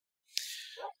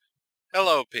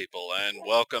Hello people, and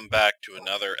welcome back to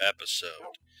another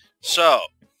episode. So,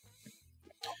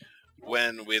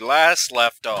 when we last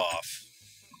left off,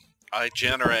 I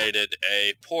generated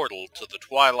a portal to the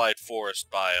Twilight Forest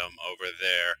biome over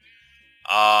there.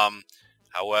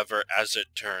 However, as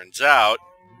it turns out,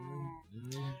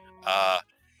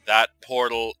 that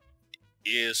portal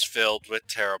is filled with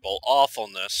terrible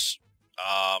awfulness,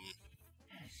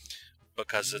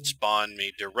 because it spawned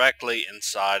me directly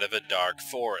inside of a dark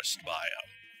forest biome.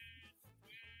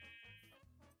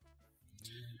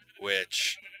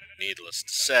 Which, needless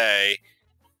to say,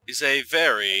 is a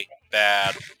very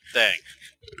bad thing.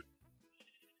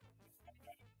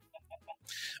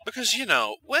 Because, you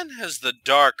know, when has the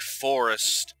dark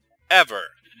forest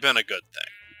ever been a good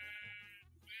thing?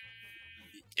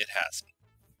 It hasn't.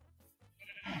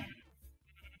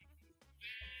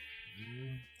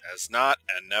 Has not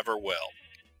and never will.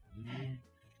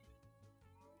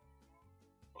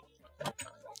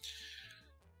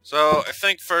 So, I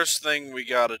think first thing we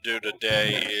gotta do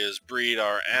today is breed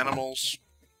our animals.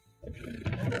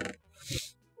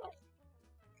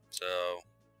 So,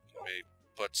 let me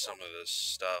put some of this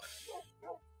stuff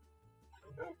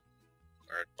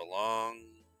where it belongs.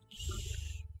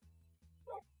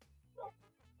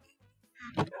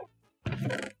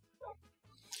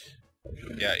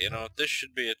 Yeah, you know, this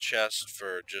should be a chest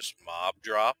for just mob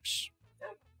drops.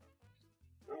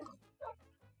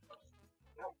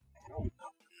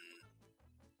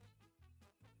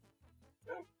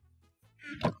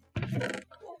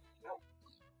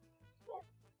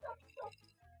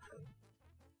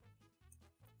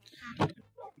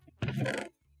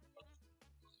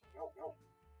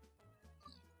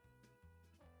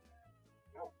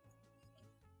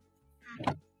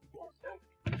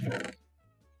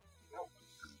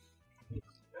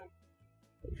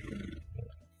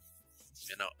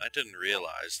 You know, I didn't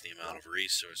realize the amount of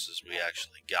resources we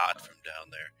actually got from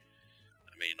down there.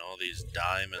 I mean, all these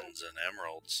diamonds and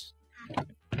emeralds.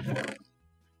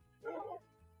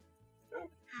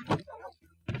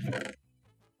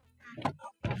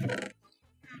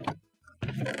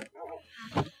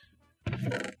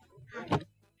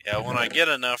 Yeah, when I get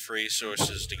enough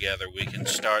resources together, we can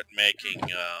start making,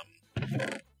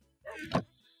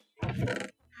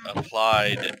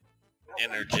 applied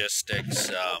energistics,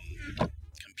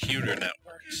 computer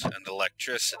networks and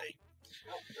electricity.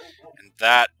 And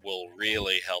that will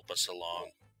really help us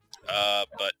along. Oh,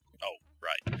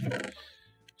 right.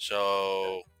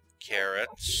 So,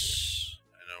 carrots.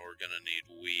 I know we're gonna need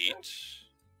wheat.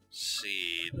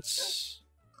 Seeds.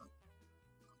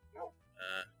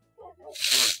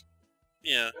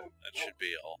 Yeah, that should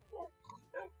be all.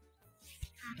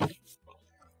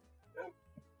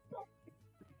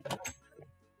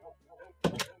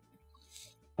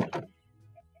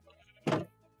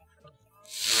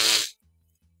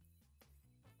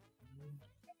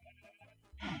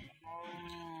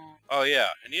 Oh yeah,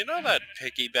 and you know that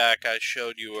piggyback I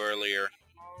showed you earlier?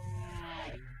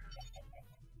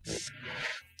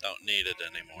 Don't need it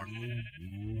anymore.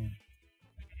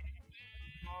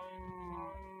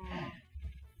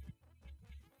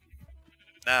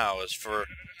 Now, as for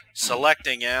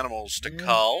selecting animals to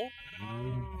cull,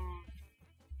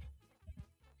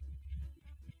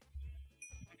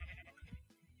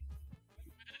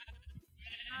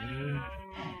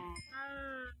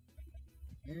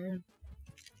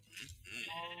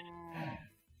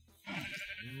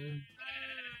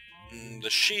 the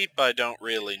sheep I don't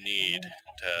really need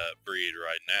to breed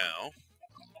right now.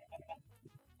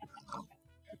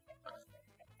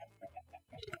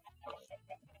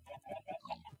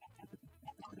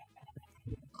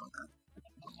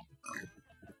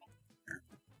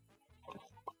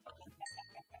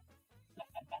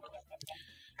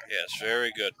 Yes,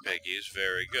 very good, piggies,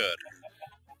 very good.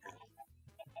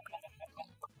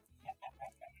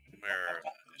 Where are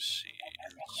my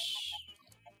seeds?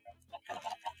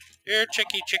 Here,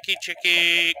 chickie, chickie,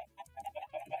 chickie!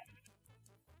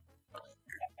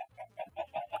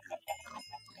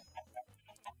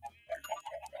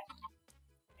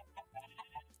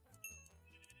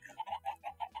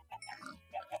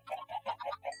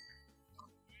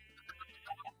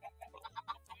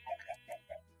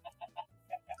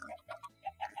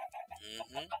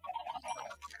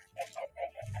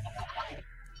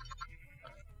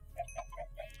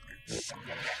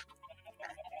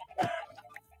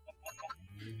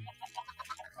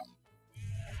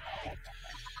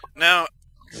 Now,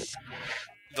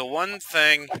 the one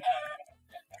thing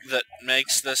that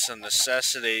makes this a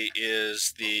necessity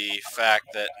is the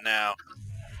fact that now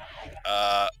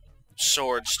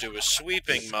swords do a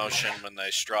sweeping motion when they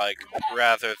strike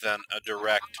rather than a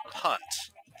direct punt.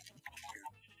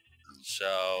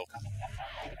 So,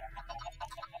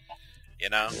 you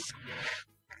know,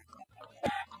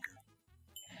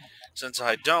 since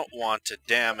I don't want to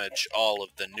damage all of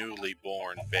the newly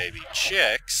born baby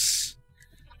chicks,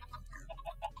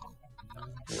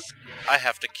 I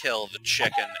have to kill the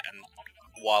chicken and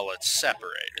while it's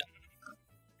separated.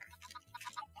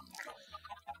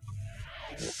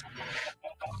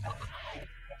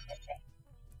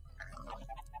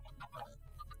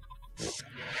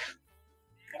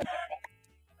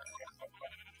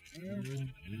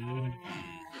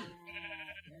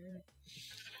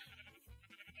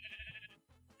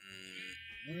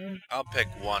 I'll pick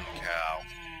one cow.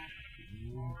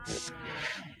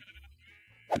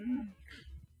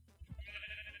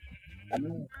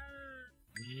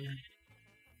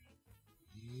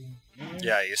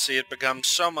 Yeah, you see, it becomes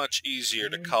so much easier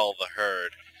to cull the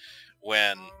herd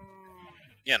when,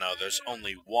 you know, there's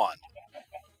only one.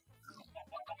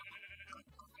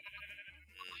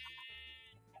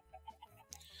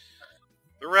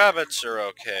 The rabbits are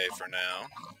okay for now.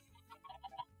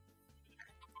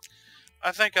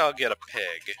 I think I'll get a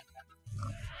pig.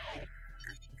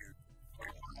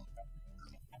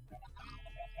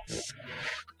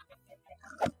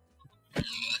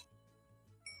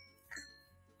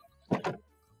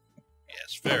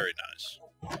 Yes, very nice.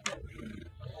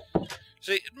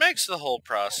 See, it makes the whole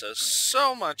process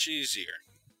so much easier.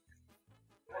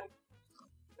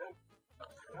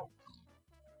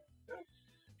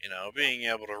 You know, being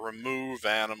able to remove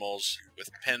animals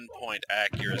with pinpoint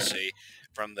accuracy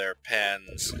from their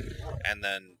pens and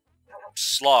then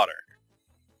slaughter.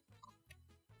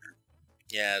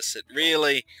 Yes, it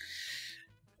really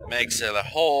makes it a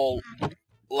whole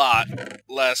lot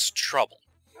less trouble.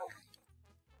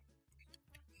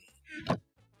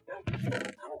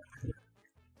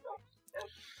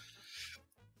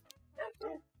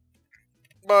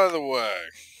 By the way,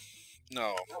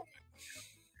 no.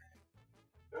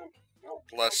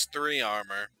 Plus 3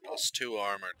 armor, plus 2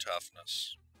 armor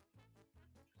toughness.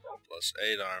 Plus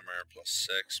 8 armor, plus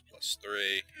 6, plus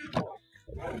 3.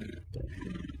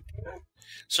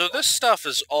 So this stuff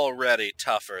is already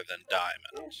tougher than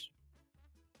diamonds.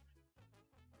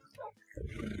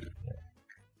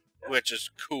 Which is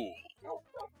cool.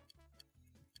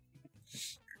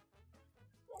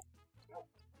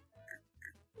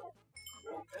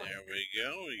 There we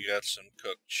go. We got some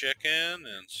cooked chicken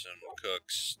and some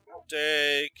cooked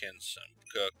steak and some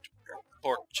cooked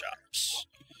pork chops.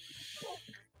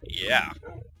 Yeah.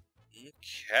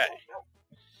 Okay.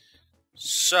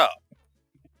 So,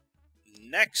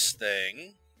 next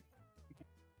thing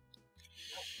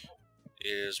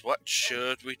is what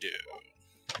should we do?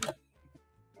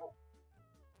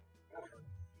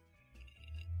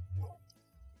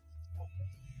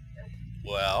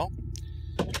 Well,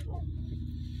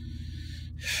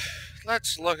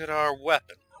 let's look at our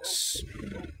weapons.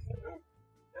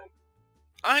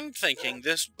 I'm thinking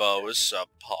this bow is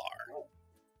subpar.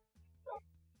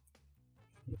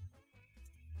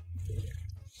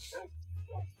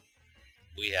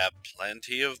 We have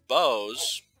plenty of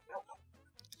bows,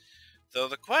 though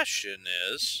the question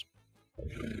is,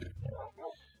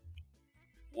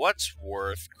 what's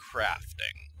worth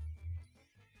crafting?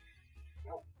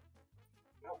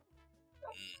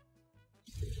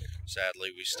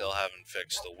 Sadly, we still haven't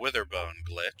fixed the witherbone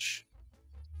glitch.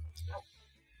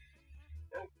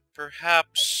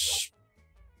 Perhaps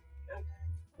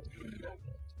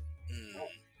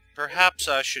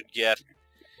I should get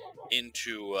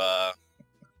into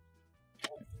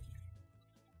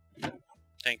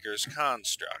Tinker's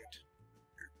Construct.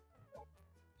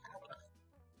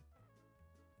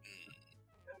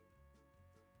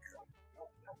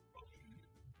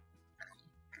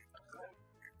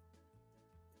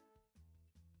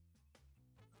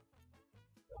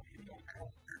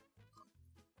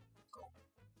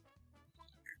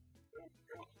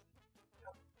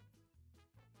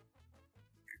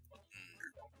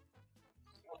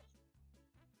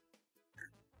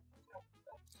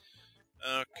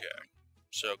 Okay,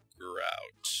 so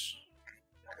grout.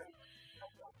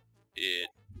 It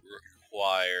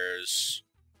requires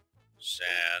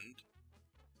sand,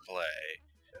 clay,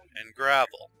 and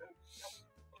gravel.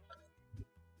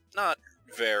 Not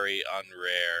very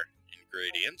unrare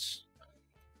ingredients.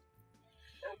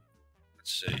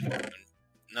 Let's see.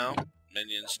 No,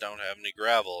 minions don't have any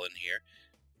gravel in here.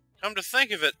 Come to think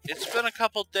of it, it's been a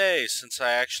couple days since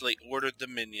I actually ordered the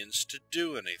minions to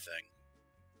do anything.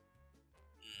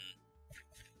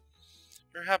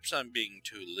 Perhaps I'm being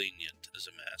too lenient as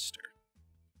a master.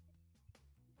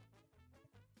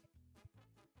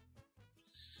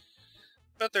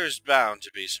 But there's bound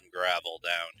to be some gravel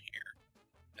down here.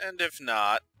 And if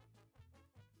not,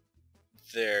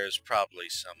 there's probably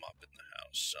some up in the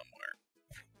house somewhere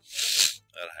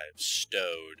that I've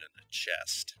stowed in a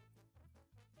chest.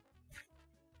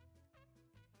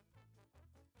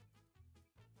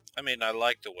 I mean, I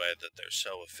like the way that they're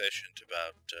so efficient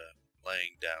about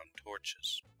laying down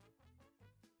torches.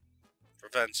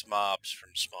 Prevents mobs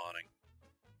from spawning.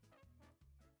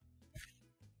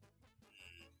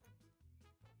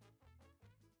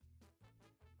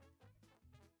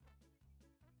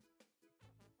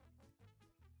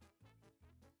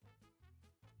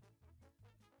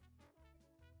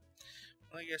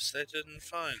 I guess they didn't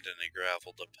find any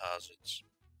gravel deposits.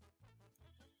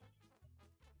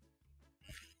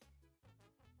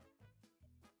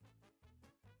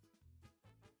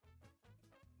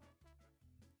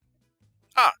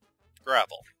 Ah!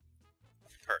 Gravel.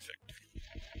 Perfect.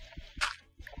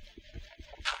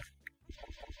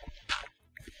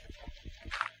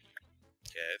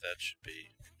 Okay, that should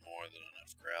be more than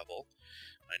enough gravel.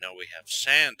 I know we have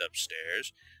sand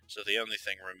upstairs, so the only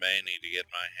thing remaining to get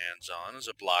my hands on is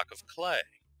a block of clay,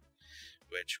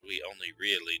 which we only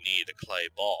really need a clay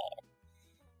ball.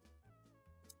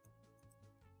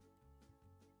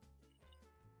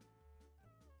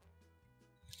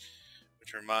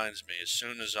 Which reminds me, as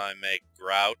soon as I make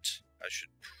grout, I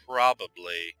should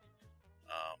probably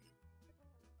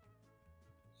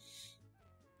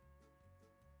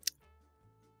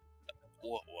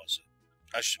what was it?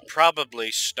 I should probably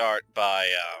start by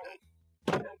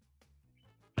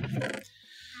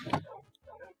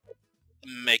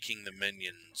making the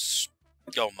minions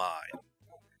go mine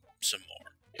some more.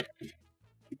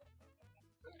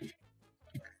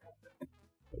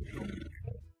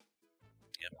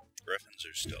 Yep, griffins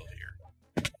are still here.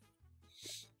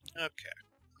 Okay,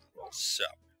 so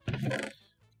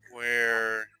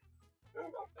where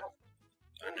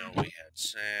I know we had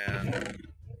sand.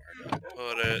 Where did I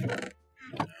put it?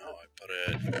 No, I put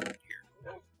it here.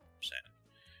 Sand.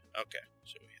 Okay,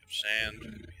 so we have sand,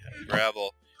 we have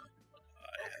gravel, I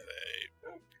have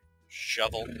a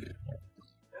shovel.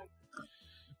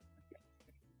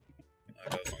 I'll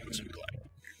go find some clay.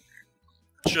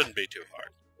 Shouldn't be too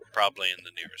hard. Probably in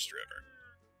the nearest river.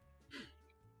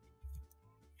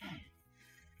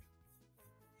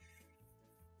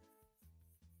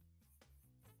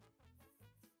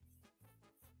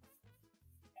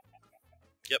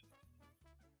 Yep.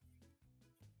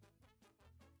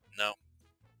 No.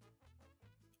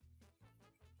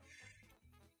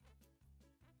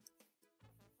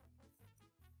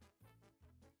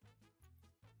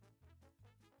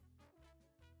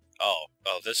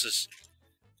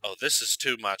 This is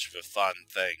too much of a fun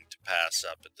thing to pass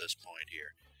up at this point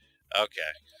here.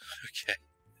 Okay. Okay.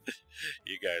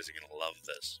 You guys are gonna love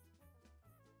this.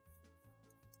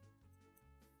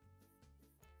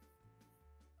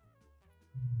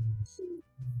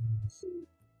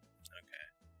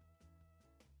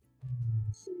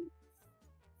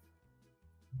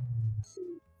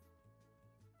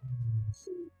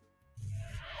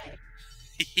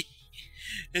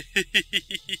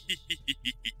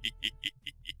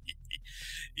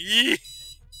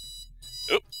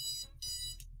 Oop.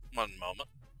 One moment.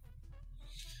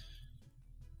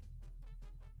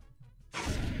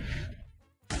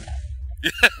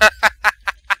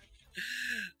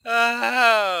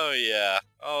 Oh, yeah.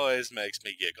 Always makes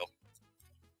me giggle.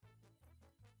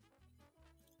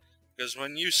 Because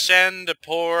when you send a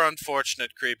poor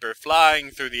unfortunate creeper flying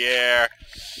through the air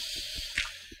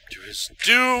to his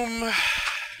doom,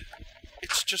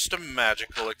 it's just a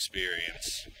magical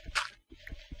experience.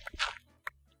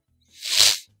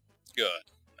 Good.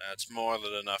 That's more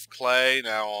than enough clay.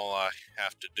 Now all I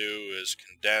have to do is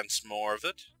condense more of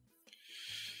it.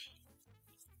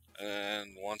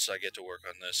 And once I get to work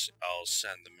on this, I'll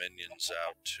send the minions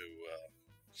out to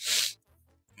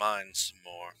mine some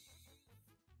more.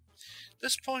 At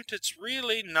this point, it's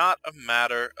really not a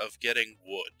matter of getting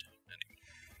wood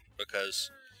anymore.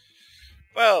 Because,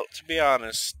 well, to be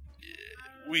honest,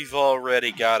 we've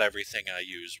already got everything I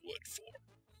use wood for.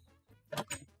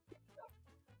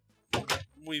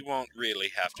 We won't really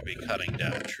have to be cutting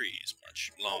down trees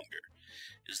much longer,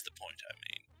 is the point I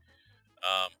mean.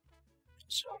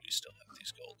 So we still have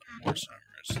these golden horse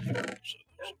armors, so those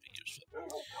will be useful.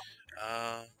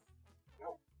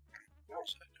 What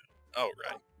was I doing? Oh,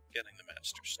 right. Getting the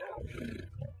Master Stone.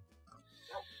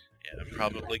 Yeah, I'm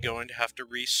probably going to have to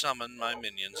resummon my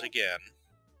minions again.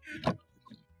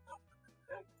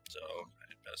 So,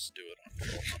 I'd best do it on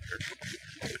full hunger.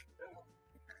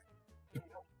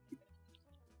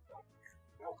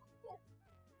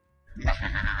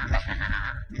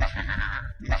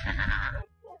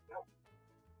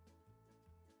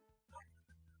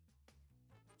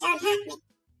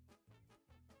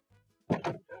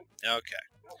 Okay.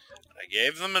 I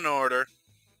gave them an order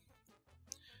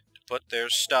to put their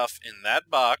stuff in that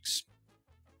box.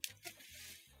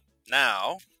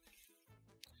 Now,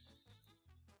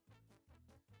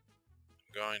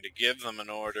 I'm going to give them an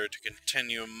order to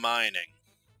continue mining.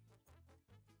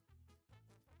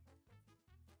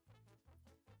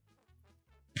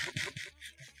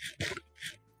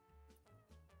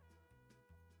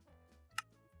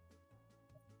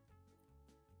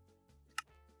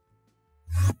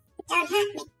 Don't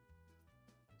hurt me.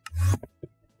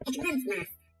 It runs, Master.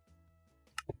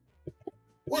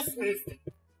 Yes, Master.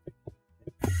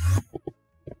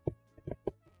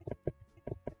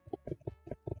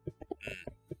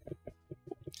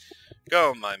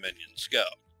 Go, my minions, go.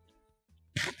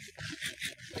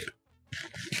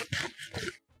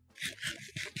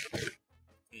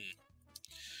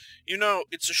 You know,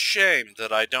 it's a shame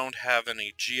that I don't have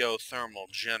any geothermal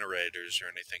generators or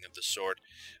anything of the sort,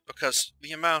 because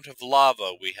the amount of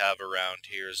lava we have around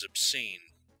here is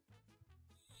obscene.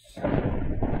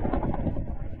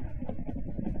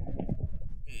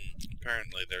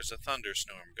 Apparently there's a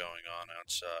thunderstorm going on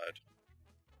outside.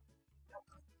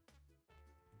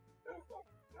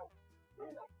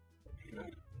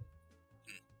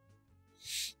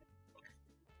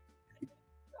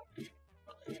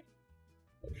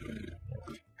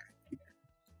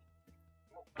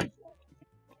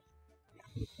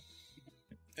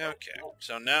 Okay,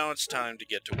 so now it's time to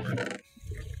get to work.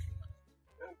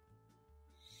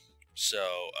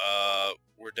 So,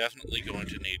 we're definitely going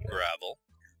to need gravel.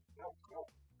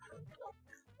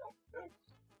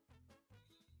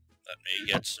 Let me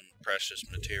get some precious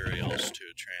materials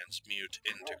to transmute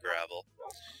into gravel.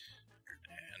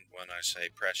 And when I say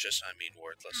precious, I mean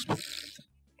worthless.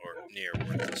 Or near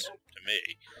worthless, to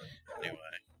me, anyway.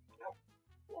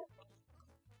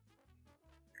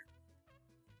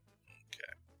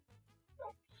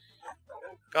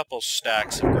 Couple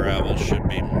stacks of gravel should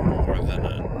be more than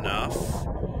enough.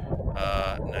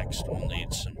 Next we'll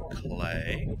need some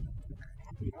clay.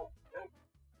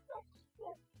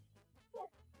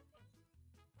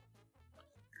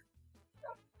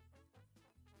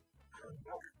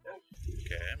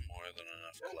 Okay, more than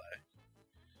enough clay.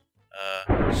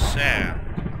 Sand.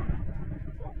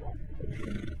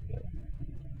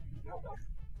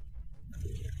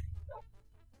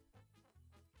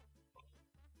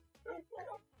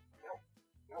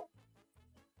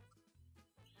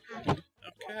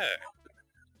 Okay.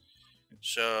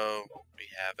 So, we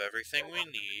have everything we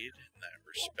need in that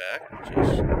respect.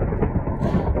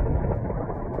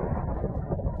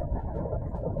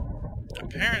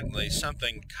 Apparently,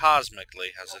 something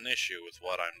cosmically has an issue with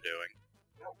what I'm doing.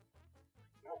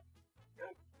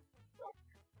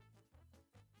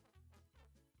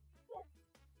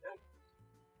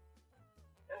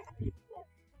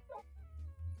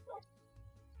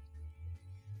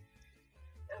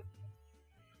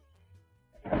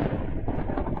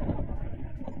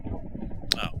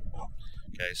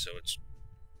 Okay, so it's...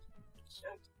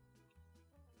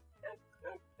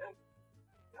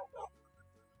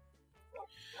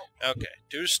 Okay,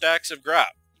 2 stacks of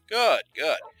grop. Good,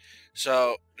 good.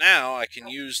 So, now I can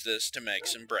use this to make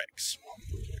some bricks.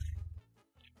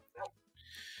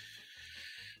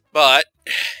 But,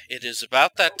 it is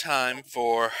about that time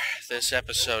for this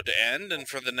episode to end and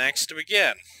for the next to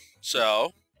begin.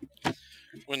 So,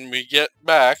 when we get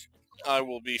back, I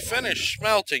will be finished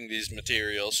smelting these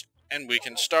materials, and we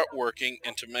can start working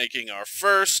into making our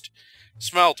first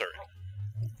smeltery.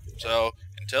 So,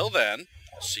 until then,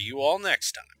 I'll see you all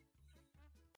next time.